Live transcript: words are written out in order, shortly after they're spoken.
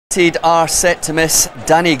Are set to miss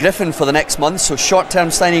Danny Griffin for the next month, so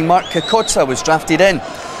short-term signing Mark Kokotsa was drafted in.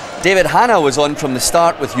 David Hanna was on from the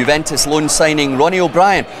start, with Juventus loan signing Ronnie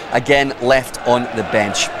O'Brien again left on the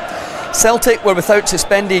bench. Celtic were without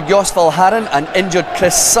suspended Jos Valhaeren and injured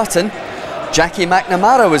Chris Sutton. Jackie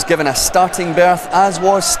McNamara was given a starting berth, as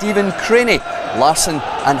was Stephen Craney. Larsson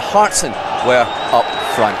and Hartson were up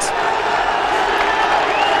front.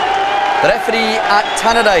 The referee at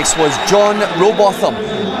Tannadice was John Robotham.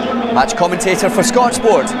 Match commentator for Scott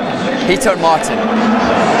Sport, Peter Martin.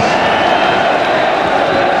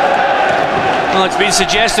 Well, it's been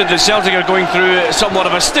suggested that Celtic are going through somewhat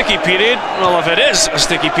of a sticky period. Well, if it is a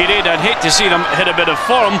sticky period, I'd hate to see them hit a bit of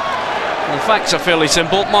form. The facts are fairly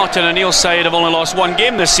simple. Martin O'Neill's side have only lost one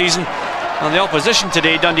game this season, and the opposition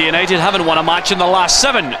today, Dundee United, haven't won a match in the last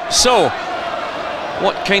 7. So,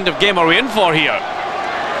 what kind of game are we in for here?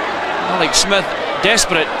 Alex Smith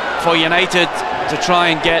desperate for United to try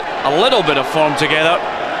and get a little bit of form together,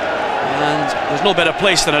 and there's no better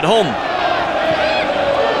place than at home.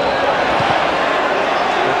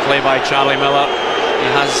 Good play by Charlie Miller. He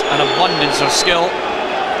has an abundance of skill.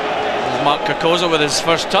 There's Mark Kokotsa with his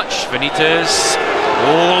first touch. Benitez,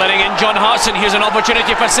 letting in John Hartson. Here's an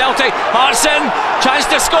opportunity for Celtic. Hartson, chance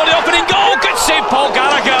to score the opening goal. Good save, Paul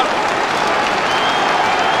Gallagher.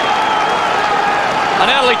 An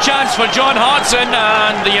early chance for John Hartson,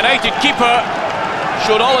 and the United keeper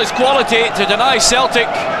showed all his quality to deny Celtic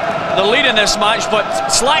the lead in this match, but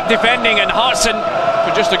slack defending, and Hartson for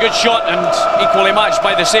just a good shot and equally matched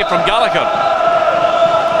by the save from Gallagher.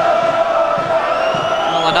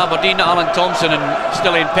 Well, in Aberdeen, Alan Thompson and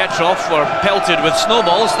Stilian Petrov were pelted with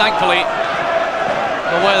snowballs. Thankfully,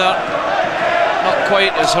 the weather not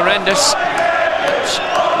quite as horrendous,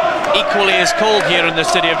 but equally as cold here in the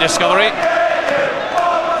city of Discovery.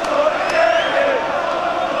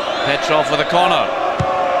 Petrov with a corner.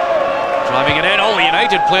 Driving it in. All the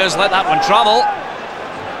United players let that one travel.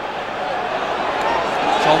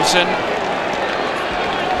 Thompson.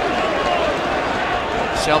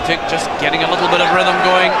 Celtic just getting a little bit of rhythm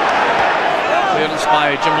going. Clearance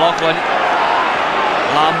by Jim Laughlin.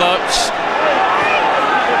 Lambert.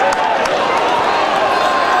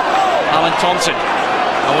 Alan Thompson.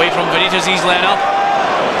 Away from Benitez easily enough.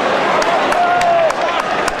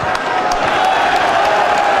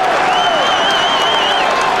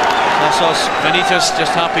 Benitez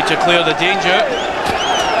just happy to clear the danger.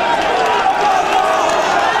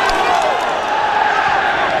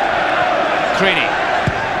 Craney.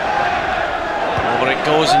 Over it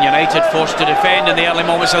goes, and United forced to defend in the early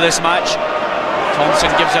moments of this match.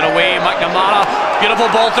 Thompson gives it away. McNamara, beautiful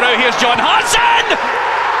ball through. Here's John Hartson.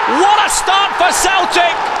 What a start for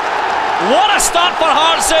Celtic. What a start for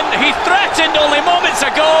Hartson. He threatened only moments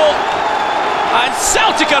ago, and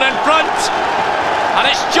Celtic are in front. And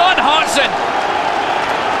it's John Hartson.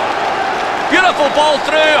 Beautiful ball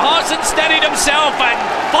through. Hartson steadied himself and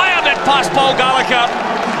fired it past Paul Gallagher.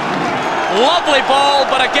 Lovely ball,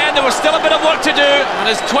 but again there was still a bit of work to do. And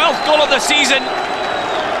his 12th goal of the season.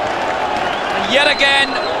 And yet again,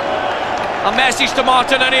 a message to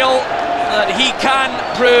Martin O'Neill that he can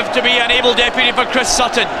prove to be an able deputy for Chris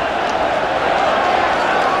Sutton.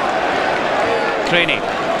 Craney.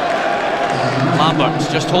 Lambert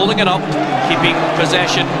just holding it up, keeping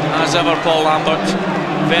possession as ever. Paul Lambert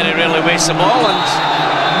very rarely wastes the ball, and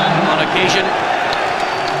on occasion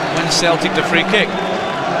wins Celtic the free kick.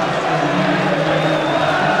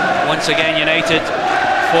 Once again United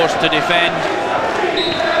forced to defend.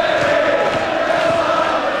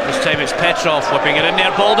 This time it's Petrov whipping it in there.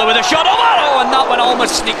 Balder with a shot over, and that one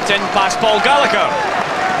almost sneaked in past Paul Gallagher.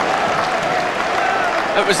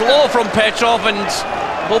 It was low from Petrov, and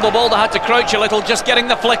Bobo Balder had to crouch a little, just getting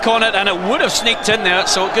the flick on it, and it would have sneaked in there.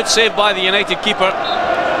 So good save by the United keeper.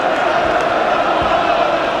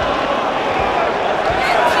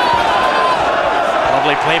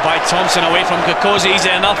 Lovely play by Thompson away from Kokotsa, easy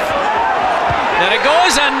enough. There it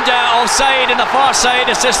goes, and offside in the far side.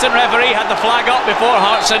 Assistant referee had the flag up before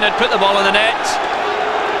Hartson had put the ball in the net.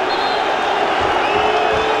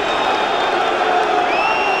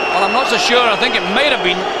 Well, I'm not so sure. I think it might have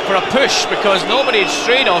been for a push, because nobody had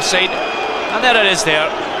strayed offside, and there it is there.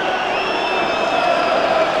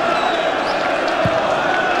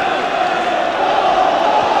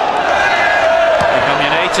 Here come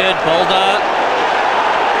United. Balder.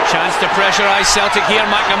 Chance to pressurise Celtic here.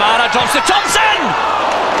 McNamara drops to Thompson.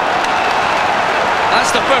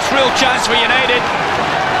 That's the first real chance for United.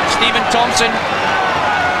 Stephen Thompson.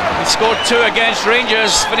 He scored 2 against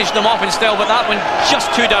Rangers, finished them off instead, but that one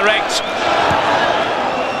just too direct.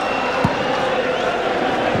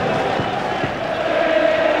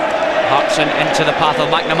 Hartson into the path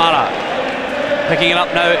of McNamara. Picking it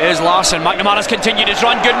up now is Larsson. McNamara's continued his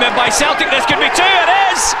run. Good move by Celtic. This could be two. It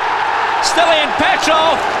is! Stilian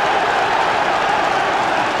Petrov.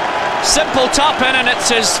 Simple tap in, and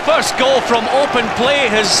it's his first goal from open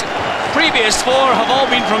play. His previous four have all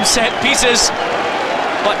been from set pieces.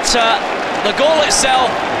 But the goal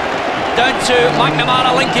itself, down to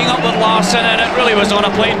McNamara linking up with Larsson, and it really was on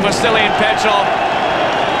a plate for Stilian Petrov.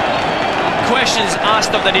 Questions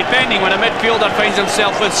asked of the defending when a midfielder finds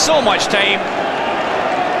himself with so much time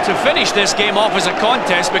to finish this game off as a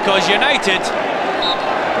contest, because United,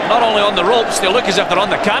 not only on the ropes, they look as if they're on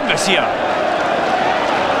the canvas here.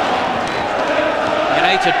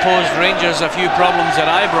 United posed Rangers a few problems at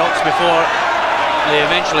Ibrox before they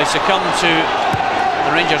eventually succumbed to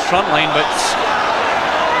the Rangers front line, but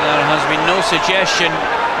there has been no suggestion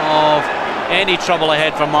of any trouble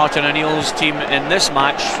ahead for Martin O'Neill's team in this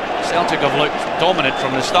match. Celtic have looked dominant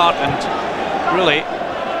from the start and really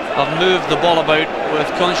have moved the ball about with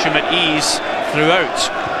consummate ease throughout.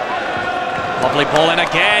 Lovely ball in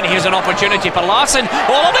again. Here's an opportunity for Larsson.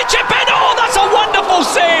 Oh, lovely chip in. Oh, that's a wonderful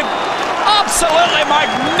save. Absolutely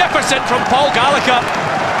magnificent from Paul Gallagher,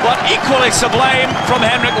 but equally sublime from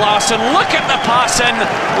Henrik Larsson. Look at the pass in.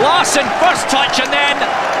 Larsson first touch, and then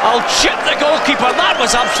I'll chip the goalkeeper. That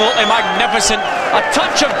was absolutely magnificent. A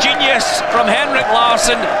touch of genius from Henrik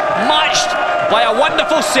Larsson, matched by a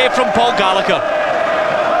wonderful save from Paul Gallagher.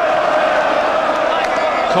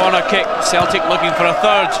 Corner kick, Celtic looking for a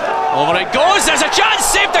third. Over it goes, there's a chance,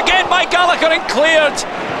 saved again by Gallagher and cleared.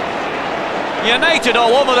 United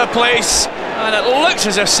all over the place, and it looks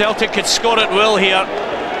as if Celtic could score at will here.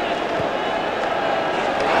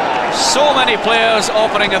 So many players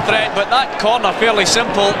offering a threat, but that corner, fairly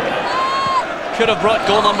simple, could have brought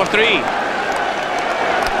goal number 3.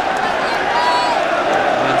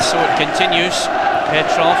 And so it continues.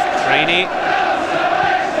 Petrov, Craney.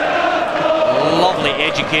 Lovely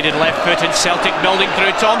educated left foot, and Celtic building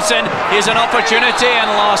through Thompson. Here's an opportunity, and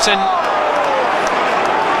Larsson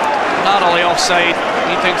narrowly offside.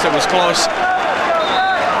 He thinks it was close.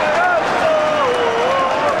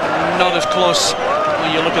 Not as close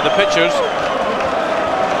when you look at the pictures.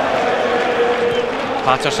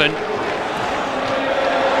 Patterson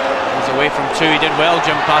is away from 2. He did well,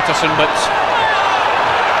 Jim Patterson, but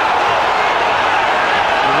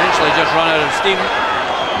eventually just run out of steam.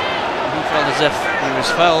 He felt as if he was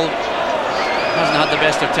fouled. Hasn't had the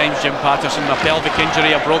best of times, Jim Patterson. A pelvic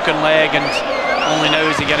injury, a broken leg, and only now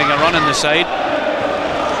is he getting a run in the side.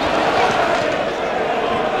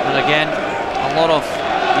 And again, a lot of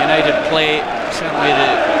United play, certainly the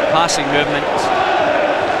passing movement,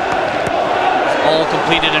 all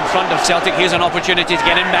completed in front of Celtic. Here's an opportunity to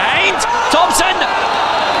get in behind. Thompson!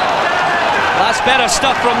 That's better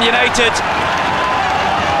stuff from United.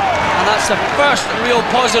 And that's the first real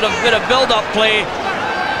positive bit of build-up play,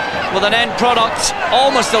 with an end product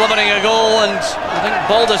almost delivering a goal, and I think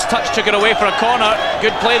Balda's touch took it away for a corner.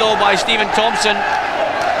 Good play though by Stephen Thompson.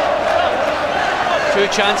 2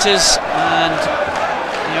 chances, and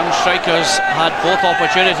the young strikers had both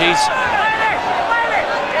opportunities.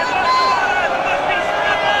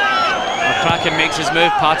 McCracken makes his move,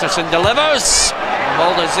 Patterson delivers.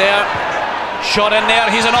 Balda's there, shot in there,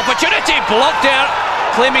 here's an opportunity, blocked there,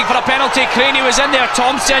 claiming for a penalty. Craney was in there,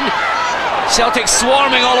 Thompson. Celtic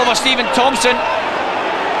swarming all over Stephen Thompson.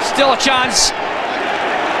 Still a chance.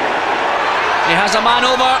 He has a man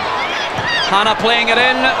over. Hanna playing it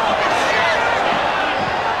in.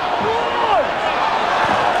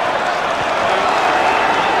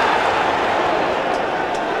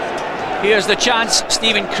 Here's the chance.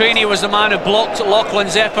 Stephen Craney was the man who blocked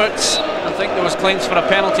Loughlin's efforts. I think there was claims for a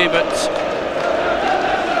penalty, but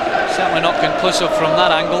certainly not conclusive from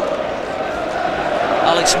that angle.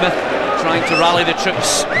 Alex Smith trying to rally the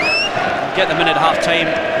troops, get them in at half-time,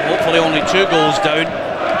 hopefully only 2 goals down.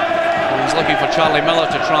 And he's looking for Charlie Miller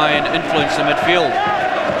to try and influence the midfield.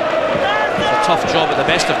 It's a tough job at the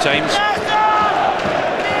best of times.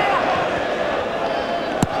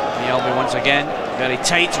 Nielby once again, very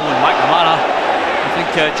tight with McNamara. I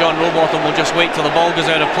think John Robotham will just wait till the ball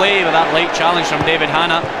goes out of play with that late challenge from David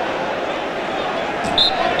Hanna.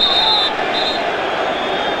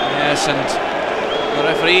 Yes, and the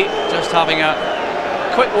referee just having a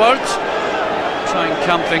quick word, try and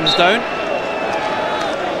calm things down.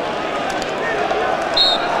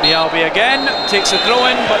 Nielby again takes a throw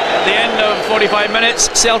in, but at the end of 45 minutes,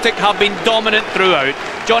 Celtic have been dominant throughout.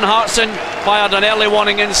 John Hartson fired an early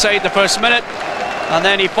warning inside the first minute, and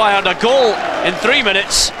then he fired a goal in 3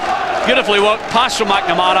 minutes. Beautifully worked pass from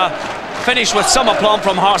McNamara, finished with some aplomb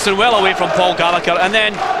from Hartson, well away from Paul Gallagher, and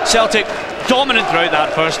then Celtic dominant throughout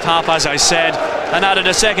that first half, as I said, and added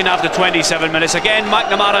a second after 27 minutes. Again,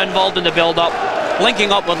 McNamara involved in the build-up,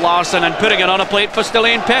 linking up with Larsson and putting it on a plate for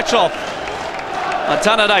Stilian Petrov. At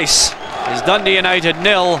Tannadice is Dundee United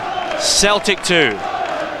 0, Celtic 2.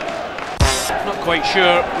 Not quite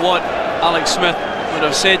sure what Alex Smith would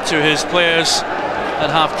have said to his players at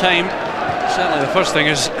half-time. Certainly the first thing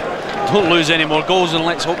is don't lose any more goals, and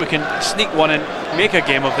let's hope we can sneak one and make a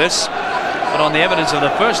game of this. But on the evidence of the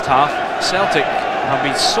first half, Celtic have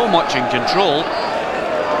been so much in control.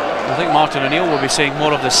 I think Martin O'Neill will be saying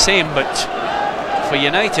more of the same, but for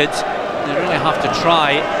United, they really have to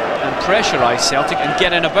try and pressurise Celtic and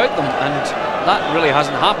get in about them, and that really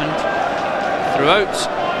hasn't happened throughout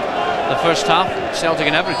the first half. Celtic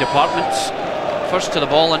in every department, first to the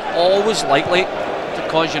ball and always likely to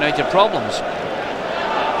cause United problems.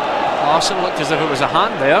 Larsson looked as if it was a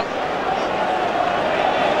hand there.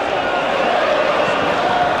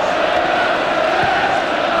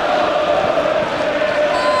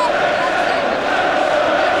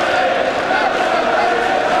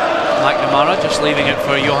 McNamara just leaving it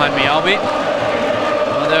for Johan Mialbi.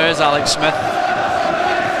 Well, there is Alex Smith.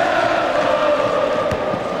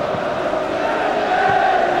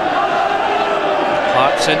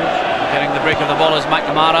 Clarkson getting the break of the ball as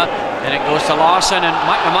McNamara, and it goes to Larsson, and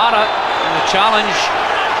McNamara in the challenge.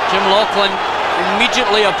 Jim Laughlin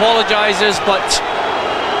immediately apologises, but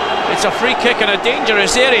it's a free kick in a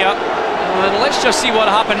dangerous area. And let's just see what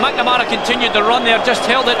happened. McNamara continued the run there, just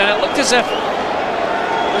held it, and it looked as if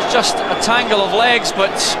it was just a tangle of legs,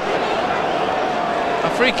 but a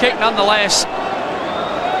free kick nonetheless.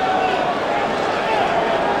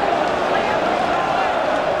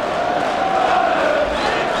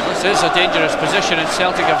 This is a dangerous position, and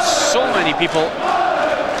Celtic have so many people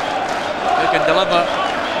who can deliver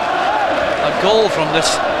a goal from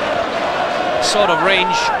this sort of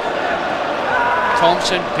range.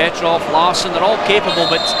 Thompson, Petrov, Larsson, they're all capable,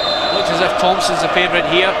 but it looks as if Thompson's the favourite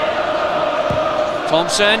here.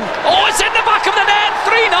 Thompson, oh, it's in the back of the net,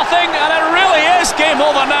 3-0, and it really is game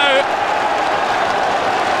over now.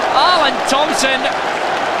 Alan Thompson,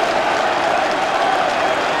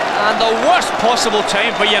 and the worst possible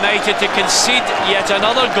time for United to concede yet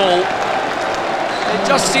another goal. It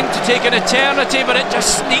just seemed to take an eternity, but it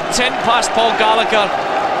just sneaked in past Paul Gallagher.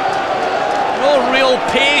 No real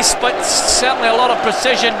pace, but certainly a lot of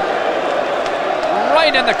precision.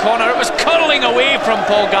 Right in the corner, it was curling away from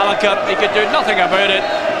Paul Gallagher. He could do nothing about it.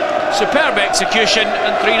 Superb execution,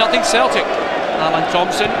 and 3-0 Celtic. Alan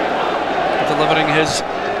Thompson delivering his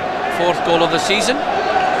 4th goal of the season.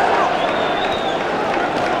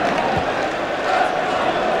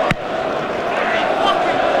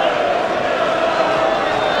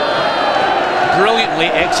 Brilliantly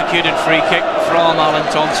executed free kick from Alan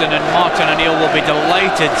Thompson, and Martin O'Neill will be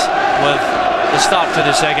delighted with the start to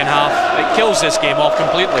the second half. It kills this game off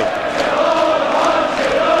completely.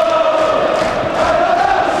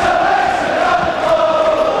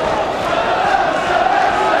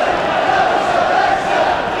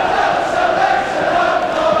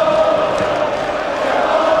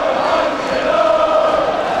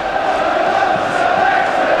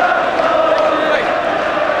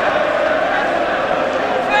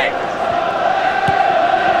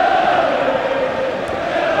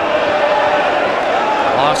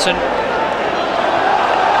 Jim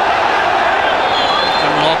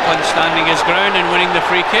Laughlin standing his ground and winning the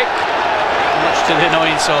free kick, much to the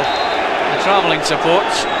annoyance of the travelling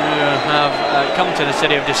supports who have come to the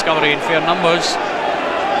City of Discovery in fair numbers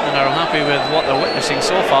and are happy with what they're witnessing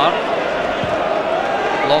so far.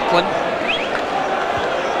 Laughlin.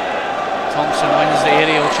 Thompson wins the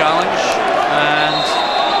aerial challenge, and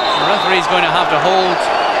the referee's going to have to hold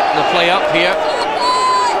the play up here.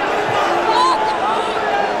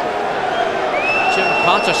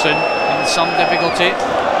 Patterson in some difficulty, and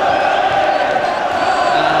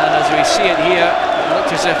as we see it here, it looked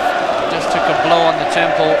as if it just took a blow on the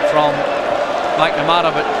temple from McNamara,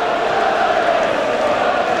 but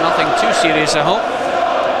nothing too serious, I hope.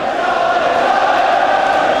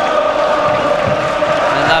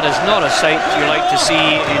 And that is not a sight you like to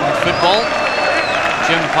see in football.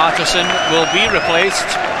 Jim Patterson will be replaced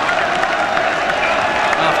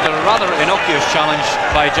after a rather innocuous challenge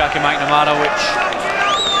by Jackie McNamara, which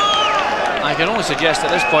I can only suggest at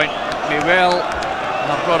this point may well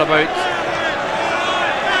have brought about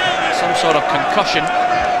some sort of concussion.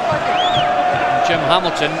 Jim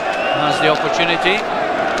Hamilton has the opportunity.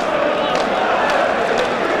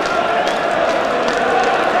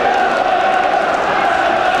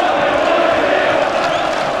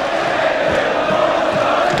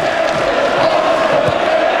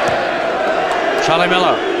 Charlie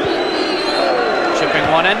Miller.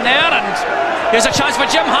 one in there, and here's a chance for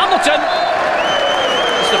Jim Hamilton.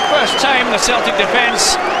 It's the first time the Celtic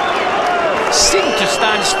defence seemed to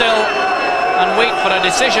stand still and wait for a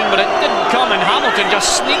decision, but it didn't come, and Hamilton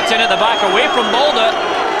just sneaked in at the back away from Balder.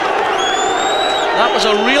 That was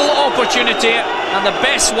a real opportunity and the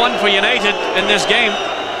best one for United in this game.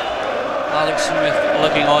 Alex Smith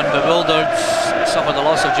looking on bewildered, suffered the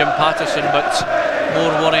loss of Jim Patterson, but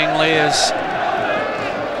more worryingly is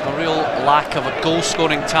a real lack of a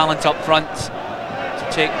goal-scoring talent up front to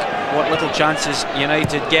take what little chances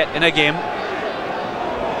United get in a game.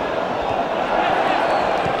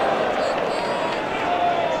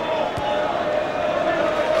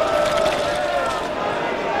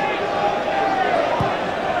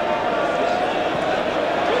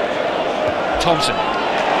 Thompson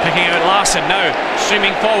picking out Larsson now,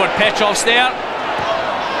 streaming forward. Petrov's there,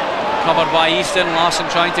 covered by Easton. Larsson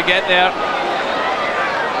trying to get there.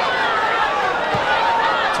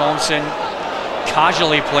 Thompson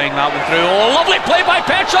casually playing that one through. Oh, lovely play by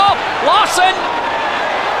Petrov. Larsson.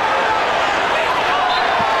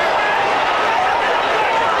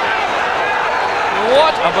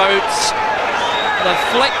 What about the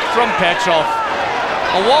flick from Petrov?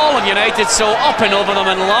 A wall of United so up and over them,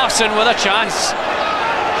 and Larsson with a chance.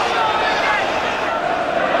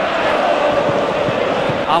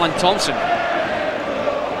 Alan Thompson.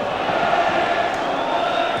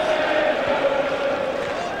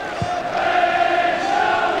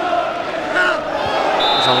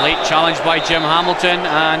 There's a late challenge by Jim Hamilton,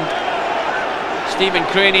 and Stephen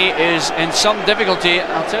Craney is in some difficulty.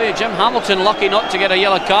 I'll tell you, Jim Hamilton lucky not to get a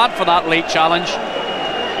yellow card for that late challenge.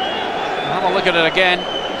 Have a look at it again,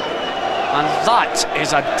 and that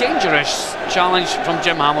is a dangerous challenge from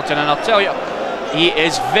Jim Hamilton, and I'll tell you, he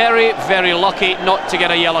is very, very lucky not to get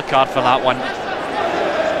a yellow card for that one.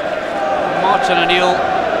 Martin O'Neill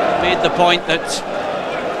made the point that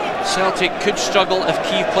Celtic could struggle if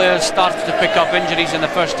key players started to pick up injuries in the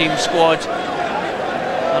first team squad,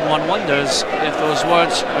 and one wonders if those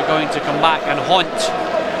words are going to come back and haunt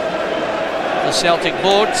the Celtic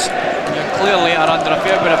boards. You clearly are under a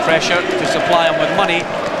fair bit of pressure to supply them with money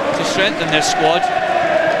to strengthen this squad,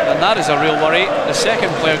 and that is a real worry. The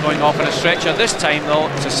second player going off on a stretcher this time,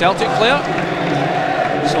 though, it's a Celtic player.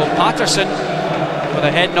 So Patterson with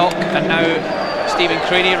a head knock, and now Stephen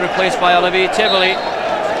Craney replaced by Olivier Tebele.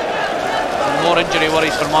 And more injury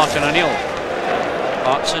worries for Martin O'Neill.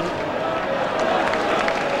 Hartson,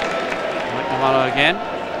 McNamara again.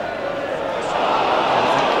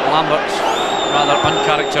 Lambert, rather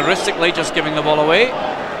uncharacteristically, just giving the ball away.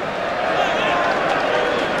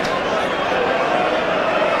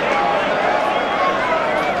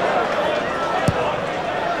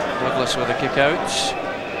 Douglas with a kick out.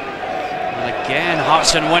 And again,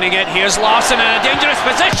 Hartson winning it. Here's Larsson in a dangerous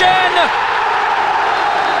position.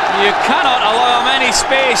 You cannot allow him any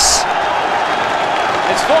space.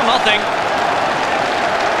 It's 4-0.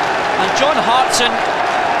 And John Hartson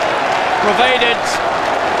provided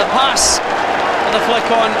the pass and the flick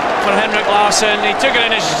on for Henrik Larsson. He took it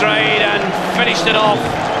in his stride and finished it off.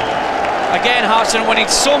 Again, Hartson winning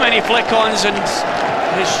so many flick-ons, and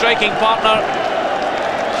his striking partner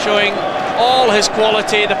showing all his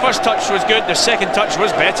quality. The first touch was good, the second touch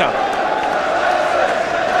was better.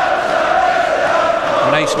 A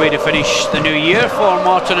nice way to finish the new year for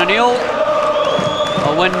Martin O'Neill.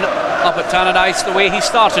 A win up at Tannadice, the way he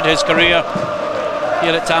started his career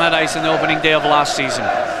here at Tannadice in the opening day of last season.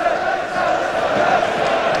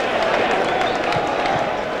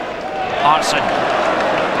 Hartson.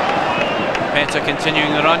 Peta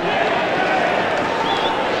continuing the run.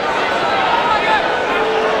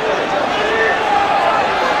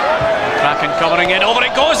 Kraken covering it, over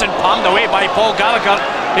it goes, and palmed away by Paul Gallagher.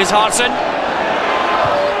 Here's Hartson.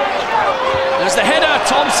 There's the header,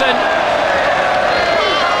 Thompson.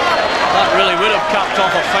 That really would have capped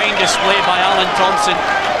off a fine display by Alan Thompson.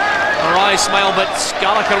 A wry smile, but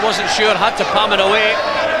Gallagher wasn't sure, had to palm it away,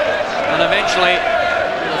 and eventually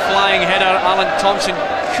the flying header, Alan Thompson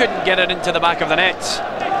couldn't get it into the back of the net.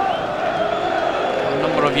 A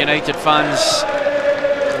number of United fans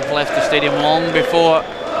have left the stadium long before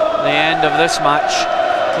the end of this match,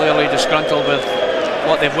 clearly disgruntled with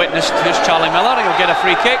what they've witnessed. Here's Charlie Miller, he'll get a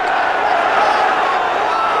free kick.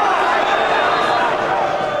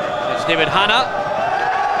 It's David Hanna.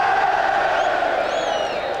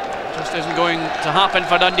 Just isn't going to happen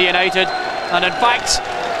for Dundee United, and in fact,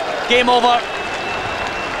 game over.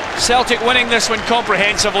 Celtic winning this one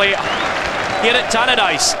comprehensively here at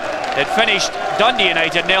Tannadice. It finished Dundee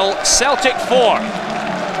United 0, Celtic 4.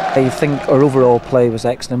 I think our overall play was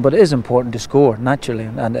excellent, but it is important to score naturally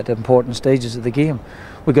and at important stages of the game.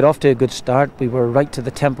 we got off to a good start. We were right to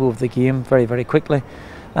the tempo of the game very, very quickly,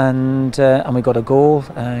 and we got a goal,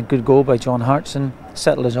 a good goal by John Hartson,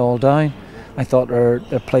 settled us all down. I thought their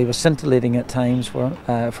play was scintillating at times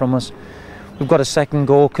from us. We've got a second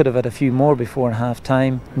goal, could have had a few more before half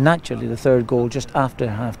time. Naturally, the third goal just after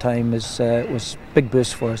half time was a big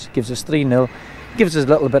boost for us. Gives us 3-0, gives us a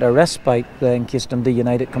little bit of respite in case Dundee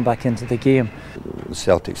United come back into the game.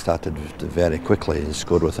 Celtic started very quickly and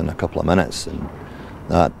scored within a couple of minutes, and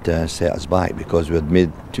that set us back because we had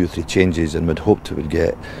made 2-3 changes and we'd hoped we'd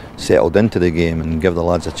get settled into the game and give the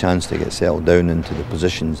lads a chance to get settled down into the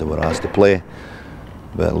positions they were asked to play.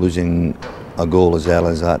 But losing a goal as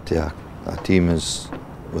early as that to a team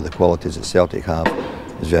with the qualities that Celtic have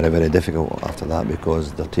is very, very difficult after that,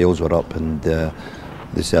 because their tails were up and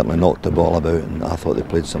they certainly knocked the ball about, and I thought they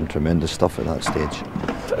played some tremendous stuff at that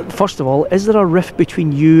stage. First of all, is there a rift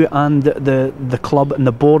between you and the club and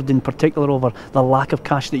the board in particular over the lack of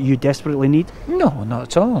cash that you desperately need? No, not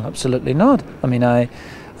at all, absolutely not. I mean,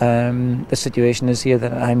 the situation is here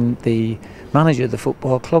that I'm the manager of the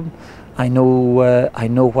football club. I know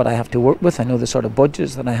what I have to work with. I know the sort of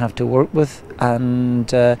budgets that I have to work with,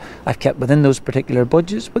 and I've kept within those particular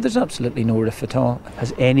budgets. But there's absolutely no rift at all.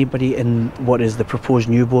 Has anybody in what is the proposed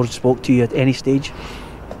new board spoke to you at any stage?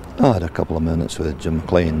 I had a couple of minutes with Jim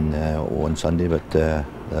McLean on Sunday, but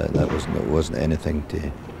that wasn't anything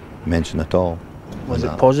to mention at all. Was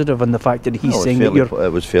it positive in the fact that he's saying that you're?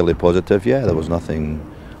 It was fairly positive. Yeah, there was nothing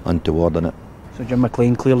untoward in it. So Jim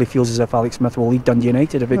McLean clearly feels as if Alex Smith will lead Dundee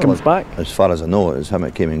United if he comes back. As far as I know, it was him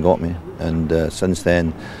that came and got me, and since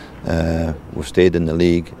then we've stayed in the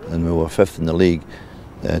league, and we were 5th in the league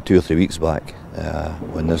 2 or 3 weeks back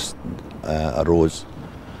when this arose,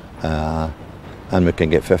 and we can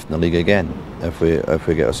get 5th in the league again if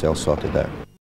we get ourselves sorted out.